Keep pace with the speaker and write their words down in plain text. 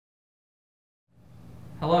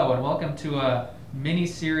Hello and welcome to a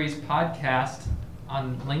mini-series podcast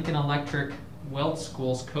on Lincoln Electric Weld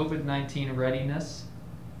School's COVID-19 Readiness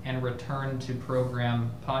and Return to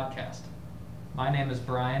Program podcast. My name is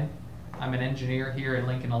Brian. I'm an engineer here at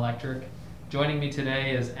Lincoln Electric. Joining me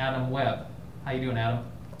today is Adam Webb. How you doing, Adam?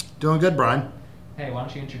 Doing good, Brian. Hey, why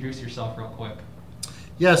don't you introduce yourself real quick?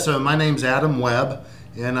 Yeah, so my name's Adam Webb,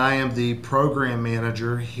 and I am the program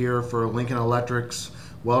manager here for Lincoln Electric's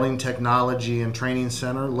Welding Technology and Training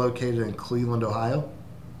Center located in Cleveland, Ohio.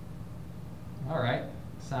 All right,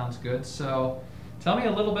 sounds good. So tell me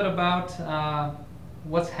a little bit about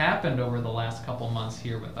what's happened over the last couple months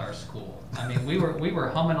here with our school. I mean, we were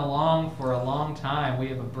humming along for a long time. We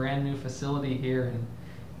have a brand new facility here,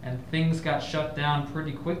 and things got shut down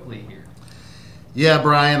pretty quickly here. Yeah,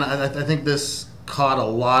 Brian, I think this caught a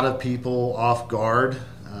lot of people off guard.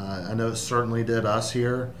 I know it certainly did us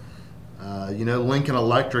here. Lincoln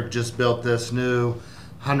Electric just built this new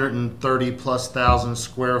 130,000+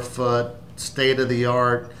 square foot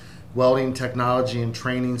state-of-the-art Welding Technology and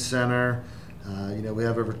Training Center. We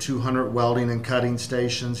have over 200 welding and cutting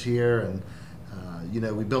stations here, and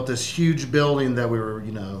we built this huge building that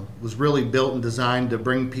was really built and designed to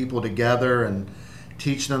bring people together and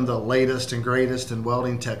teach them the latest and greatest in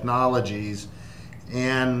welding technologies.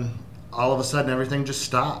 And all of a sudden, everything just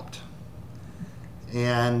stopped.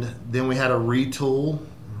 And then we had to retool,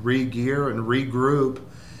 re-gear, and regroup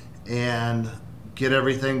and get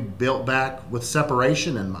everything built back with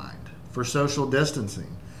separation in mind for social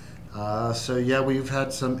distancing. We've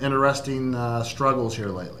had some interesting struggles here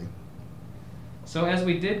lately. So as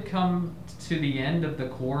we did come to the end of the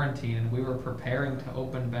quarantine and we were preparing to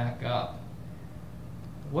open back up,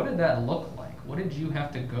 what did that look like? What did you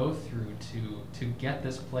have to go through to get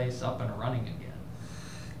this place up and running again?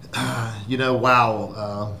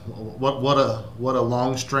 Wow, what a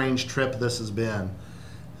long, strange trip this has been.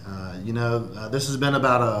 This has been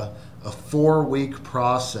about a 4-week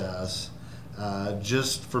process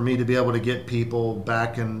just for me to be able to get people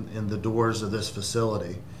back in the doors of this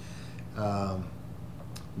facility. I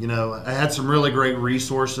had some really great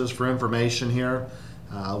resources for information here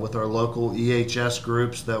with our local EHS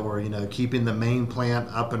groups that were, keeping the main plant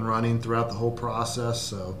up and running throughout the whole process.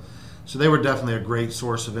 So they were definitely a great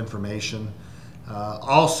source of information.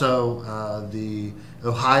 Also, the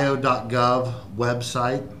ohio.gov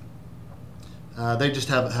website, they just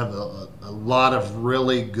have a lot of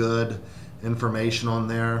really good information on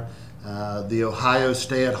there. The Ohio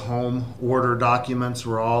stay-at-home order documents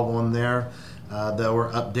were all on there that were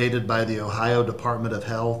updated by the Ohio Department of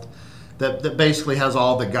Health. That basically has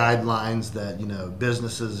all the guidelines that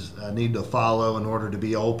businesses need to follow in order to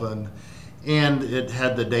be open. And it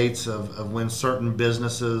had the dates of when certain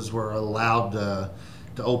businesses were allowed to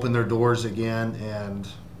open their doors again. And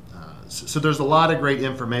so there's a lot of great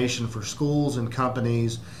information for schools and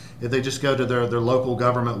companies. If they just go to their local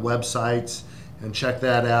government websites and check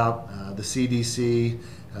that out, the CDC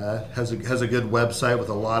has a good website with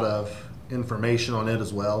a lot of information on it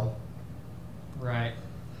as well. Right.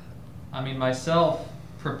 I mean, myself,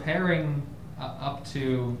 preparing up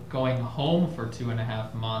to going home for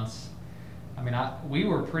 2.5 months, we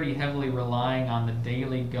were pretty heavily relying on the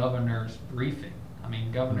daily governor's briefing.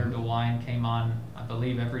 Governor DeWine came on, I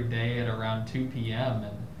believe, every day at around 2 p.m.,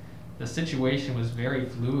 and the situation was very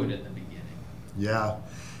fluid in the beginning. Yeah,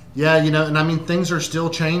 things are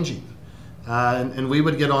still changing. And we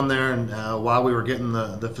would get on there and while we were getting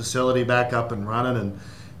the facility back up and running, and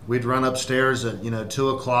we'd run upstairs at 2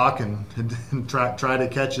 o'clock and try to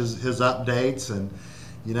catch his updates. And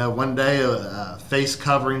one day face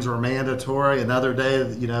coverings were mandatory. Another day,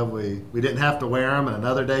 we didn't have to wear them, and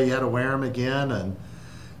another day you had to wear them again. And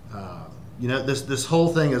this whole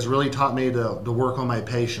thing has really taught me to work on my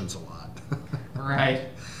patience a lot. Right.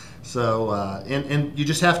 So and you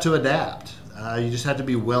just have to adapt. You just have to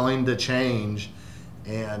be willing to change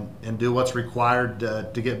and do what's required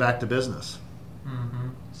to get back to business. Mm-hmm.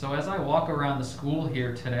 So as I walk around the school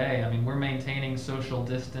here today, we're maintaining social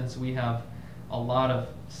distance. We have a lot of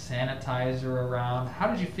sanitizer around. How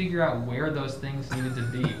did you figure out where those things needed to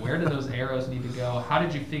be? Where did those arrows need to go? How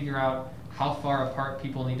did you figure out how far apart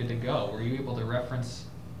people needed to go? Were you able to reference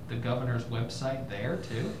the governor's website there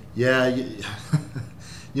too? Yeah,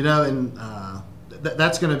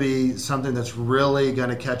 that's going to be something that's really going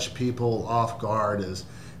to catch people off guard, is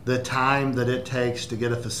the time that it takes to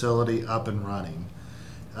get a facility up and running.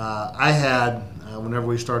 I had, whenever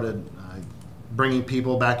we started bringing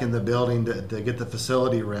people back in the building to get the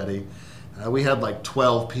facility ready, we had like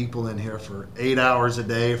 12 people in here for 8 hours a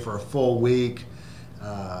day for a full week,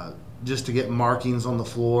 just to get markings on the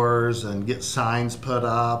floors and get signs put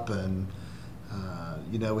up and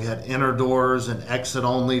We had inner doors and exit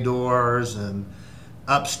only doors, and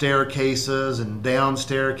up staircases and down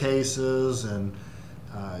staircases, and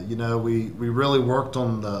we really worked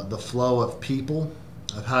on the flow of people,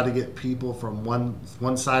 of how to get people from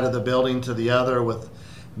one side of the building to the other with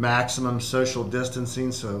maximum social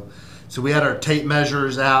distancing. So we had our tape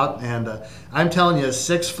measures out, and I'm telling you,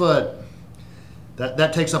 6 foot,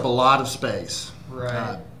 that takes up a lot of space.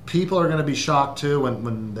 Right. People are going to be shocked too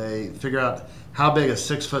when they figure out how big a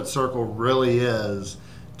 6 foot circle really is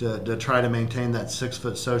to try to maintain that 6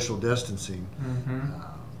 foot social distancing. Mm-hmm.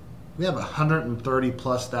 We have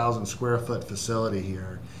 130,000+ square foot facility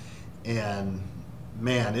here, and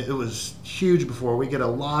man, it was huge before. We get a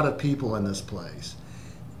lot of people in this place,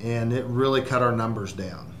 and it really cut our numbers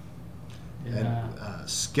down. Yeah. And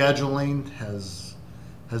scheduling has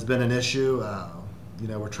been an issue.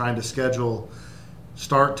 We're trying to schedule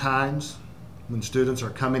start times when students are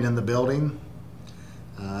coming in the building.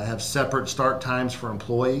 I have separate start times for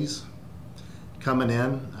employees coming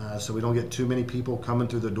in, so we don't get too many people coming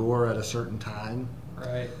through the door at a certain time.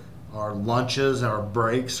 Right. Our lunches, our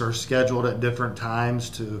breaks are scheduled at different times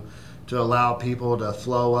to allow people to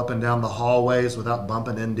flow up and down the hallways without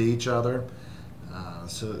bumping into each other.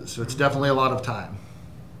 So it's definitely a lot of time.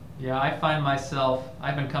 Yeah, I find myself,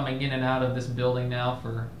 I've been coming in and out of this building now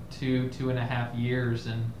for 2.5 years,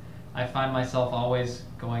 and I find myself always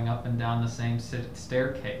going up and down the same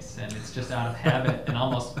staircase, and it's just out of habit and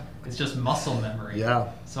almost, it's just muscle memory.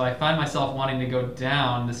 Yeah. So I find myself wanting to go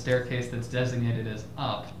down the staircase that's designated as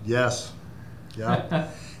up. Yes. Yeah.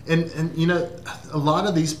 and a lot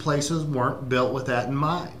of these places weren't built with that in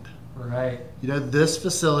mind. Right. This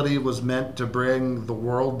facility was meant to bring the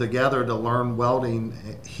world together to learn welding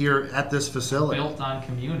here at this facility. Built on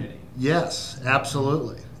community. Yes,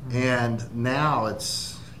 absolutely. Mm-hmm. And now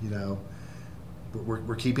it's,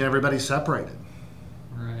 we're keeping everybody separated.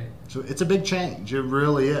 Right. So it's a big change. It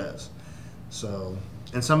really is. So,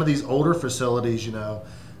 and some of these older facilities,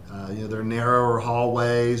 they're narrower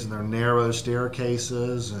hallways and they're narrow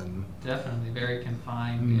staircases, and definitely very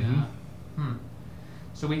confined. Mm-hmm. Yeah.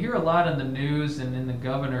 So we hear a lot in the news and in the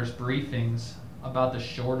governor's briefings about the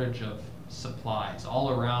shortage of supplies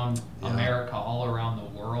all around America, all around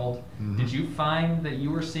the world. Mm-hmm. Did you find that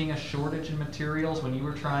you were seeing a shortage in materials when you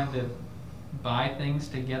were trying to buy things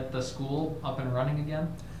to get the school up and running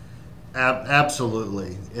again?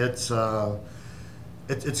 Absolutely. It's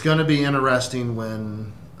going to be interesting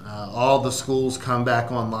when all the schools come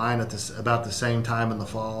back online at about the same time in the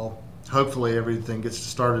fall. Hopefully everything gets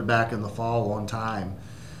started back in the fall on time.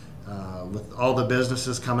 With all the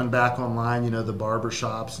businesses coming back online, the barber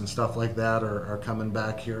shops and stuff like that are coming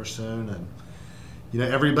back here soon, and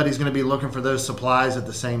everybody's going to be looking for those supplies at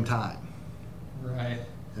the same time. Right.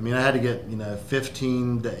 I mean, I had to get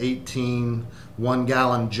 15 to 18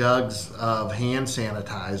 1-gallon jugs of hand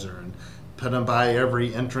sanitizer and put them by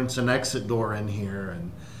every entrance and exit door in here,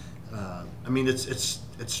 and I mean, it's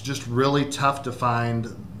just really tough to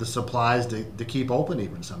find the supplies to keep open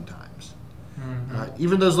even sometimes. Mm-hmm.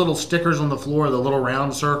 Even those little stickers on the floor, the little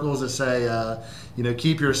round circles that say,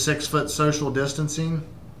 keep your 6 foot social distancing.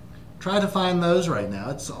 Try to find those right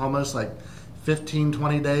now. It's almost like 15,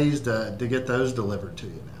 20 days to get those delivered to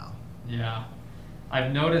you now. Yeah.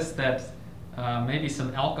 I've noticed that maybe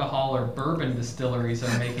some alcohol or bourbon distilleries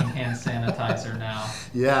are making hand sanitizer now.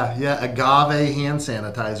 Yeah, agave hand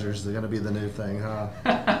sanitizers are going to be the new thing, huh?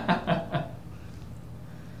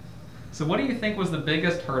 So what do you think was the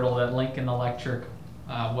biggest hurdle that Lincoln Electric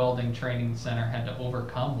Welding Training Center had to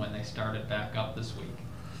overcome when they started back up this week?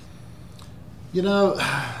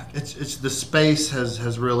 It's the space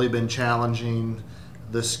has really been challenging.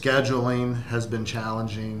 The scheduling has been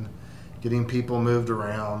challenging. Getting people moved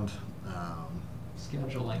around.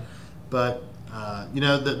 Scheduling. But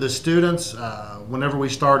the students, whenever we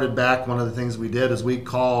started back, one of the things we did is we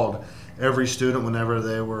called every student whenever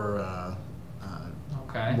they were.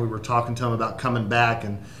 Okay. We were talking to them about coming back,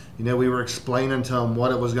 and we were explaining to them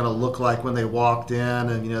what it was going to look like when they walked in,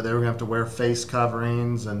 and they were going to have to wear face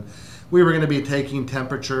coverings, and we were going to be taking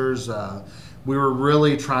temperatures. We were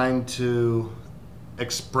really trying to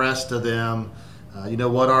express to them,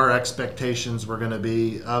 what our expectations were going to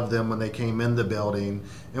be of them when they came in the building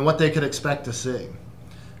and what they could expect to see.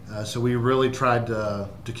 So we really tried to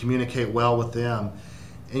communicate well with them.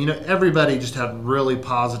 And everybody just had really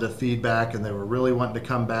positive feedback, and they were really wanting to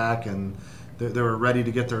come back, and they were ready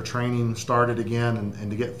to get their training started again and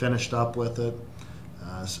to get finished up with it.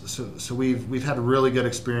 So we've had a really good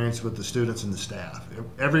experience with the students and the staff.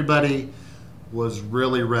 Everybody was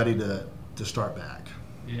really ready to start back.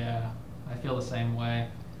 Yeah, I feel the same way.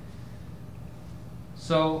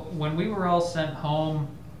 So when we were all sent home,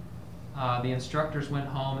 the instructors went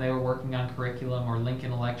home, they were working on curriculum, or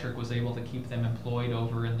Lincoln Electric was able to keep them employed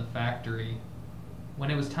over in the factory. When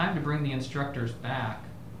it was time to bring the instructors back,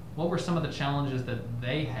 what were some of the challenges that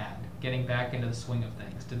they had getting back into the swing of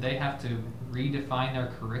things? Did they have to redefine their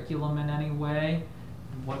curriculum in any way?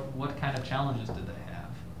 What kind of challenges did they have?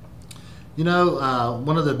 You know,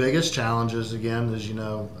 one of the biggest challenges, again, is,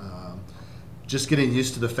 just getting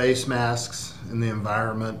used to the face masks and the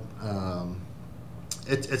environment.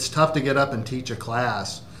 It's tough to get up and teach a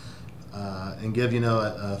class and give,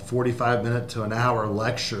 a 45-minute to an hour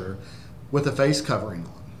lecture with a face covering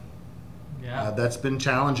on. Yeah. That's been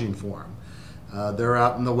challenging for them. They're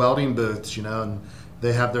out in the welding booths, and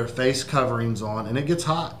they have their face coverings on, and it gets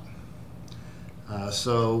hot.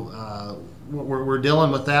 So we're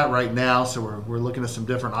dealing with that right now. So we're looking at some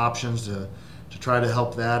different options to try to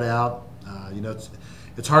help that out.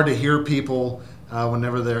 It's hard to hear people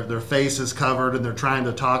whenever their face is covered and they're trying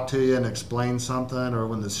to talk to you and explain something, or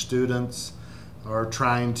when the students are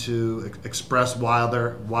trying to express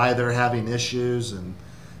why they're having issues. And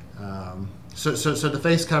so the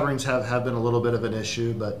face coverings have been a little bit of an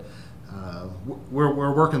issue, but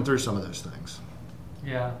we're working through some of those things.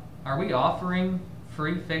 Yeah. Are we offering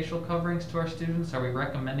free facial coverings to our students? Are we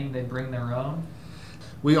recommending they bring their own?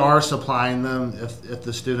 We are supplying them if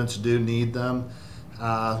the students do need them.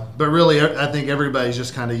 But really, I think everybody's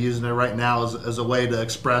just kind of using it right now as a way to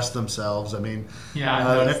express themselves. I mean, yeah, I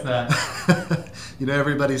noticed that.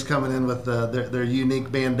 Everybody's coming in with their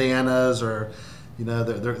unique bandanas, or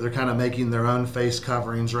they're kind of making their own face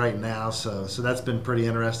coverings right now. So that's been pretty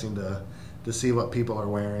interesting to see what people are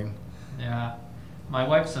wearing. Yeah, my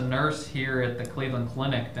wife's a nurse here at the Cleveland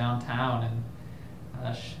Clinic downtown,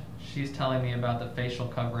 and she's telling me about the facial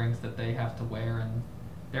coverings that they have to wear, and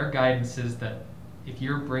their guidance is that if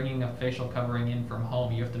you're bringing a facial covering in from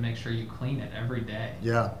home, you have to make sure you clean it every day.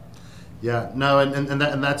 Yeah. No,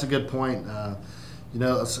 and that's a good point.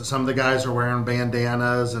 Some of the guys are wearing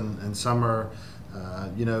bandanas, and some are,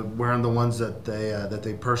 wearing the ones that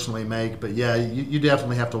they personally make. But yeah, you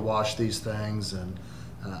definitely have to wash these things, and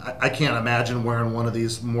I can't imagine wearing one of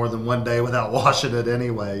these more than one day without washing it.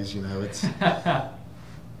 Anyways, it's.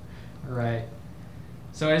 Right.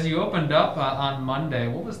 So as you opened up on Monday,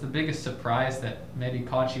 what was the biggest surprise that maybe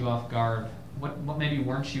caught you off guard? What maybe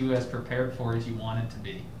weren't you as prepared for as you wanted to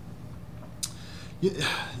be?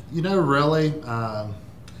 Really,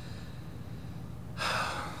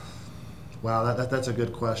 wow, that's a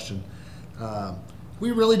good question.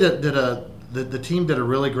 We really the team did a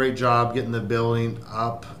really great job getting the building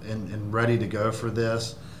up and ready to go for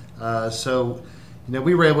this. So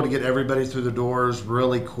we were able to get everybody through the doors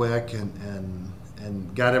really quick and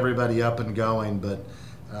got everybody up and going. But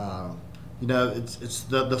it's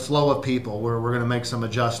the flow of people. We're going to make some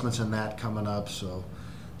adjustments in that coming up. So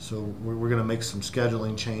we're going to make some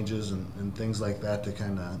scheduling changes and things like that to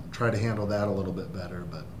kind of try to handle that a little bit better.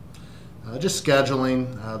 But just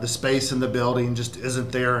scheduling, the space in the building just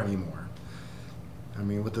isn't there anymore. I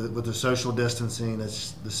mean, with the social distancing, the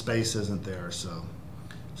space isn't there. So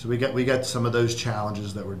we got some of those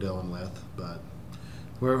challenges that we're dealing with, but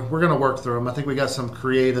we're going to work through them. I think we got some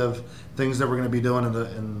creative things that we're going to be doing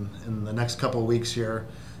in the next couple of weeks here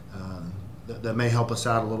that may help us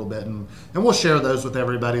out a little bit, and we'll share those with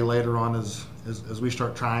everybody later on as we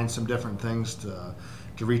start trying some different things to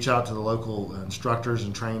reach out to the local instructors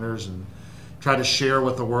and trainers and try to share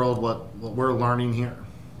with the world what we're learning here.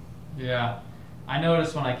 Yeah, I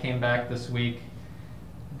noticed when I came back this week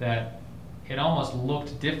that it almost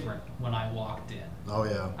looked different when I walked in. Oh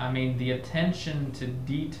yeah. I mean, the attention to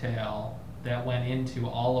detail that went into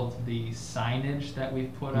all of the signage that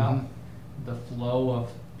we've put up, the flow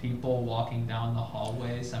of people walking down the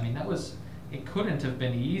hallways. I mean, it couldn't have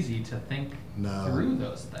been easy to think through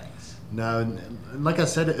those things. No, and like I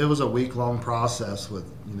said, it was a week-long process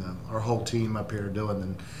with our whole team up here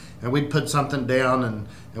doing, and we'd put something down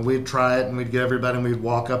and we'd try it and we'd get everybody and we'd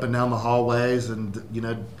walk up and down the hallways and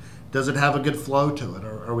does it have a good flow to it?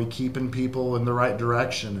 Or are we keeping people in the right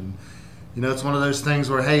direction? And it's one of those things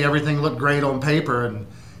where, hey, everything looked great on paper, and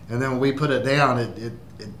then when we put it down, it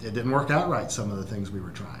didn't work out right. Some of the things we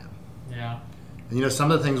were trying. Yeah. And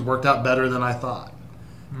some of the things worked out better than I thought.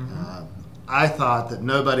 Mm-hmm. I thought that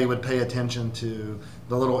nobody would pay attention to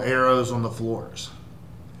the little arrows on the floors.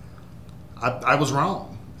 I was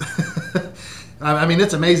wrong. I mean,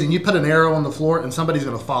 it's amazing. You put an arrow on the floor, and somebody's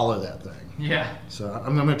going to follow that thing. Yeah. So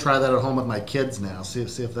I'm going to try that at home with my kids now. See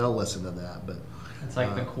if they'll listen to that. But It's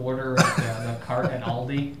like the quarter at the cart at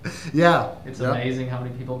Aldi. Yeah. It's yep. amazing how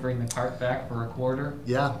many people bring the cart back for a quarter.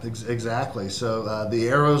 Yeah, exactly. So the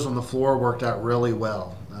arrows on the floor worked out really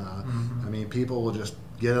well. I mean, people will just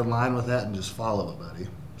get in line with that and just follow it, buddy.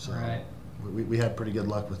 So Right. we had pretty good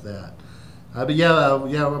luck with that. But yeah,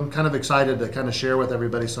 I'm kind of excited to kind of share with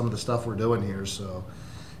everybody some of the stuff we're doing here. So,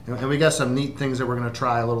 and we got some neat things that we're going to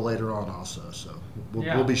try a little later on also. So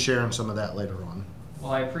we'll be sharing some of that later on.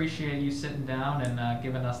 Well, I appreciate you sitting down and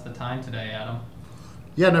giving us the time today, Adam.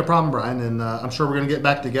 Yeah, no problem, Brian. And I'm sure we're going to get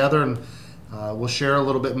back together and we'll share a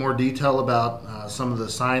little bit more detail about some of the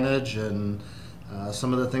signage and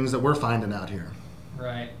some of the things that we're finding out here.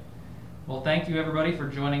 Right. Well, thank you everybody for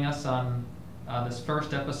joining us on this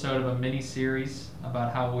first episode of a mini-series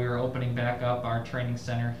about how we're opening back up our training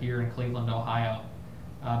center here in Cleveland, Ohio.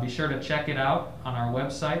 Be sure to check it out on our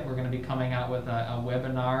website. We're going to be coming out with a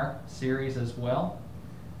webinar series as well.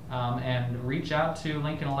 And reach out to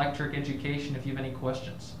Lincoln Electric Education if you have any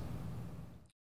questions.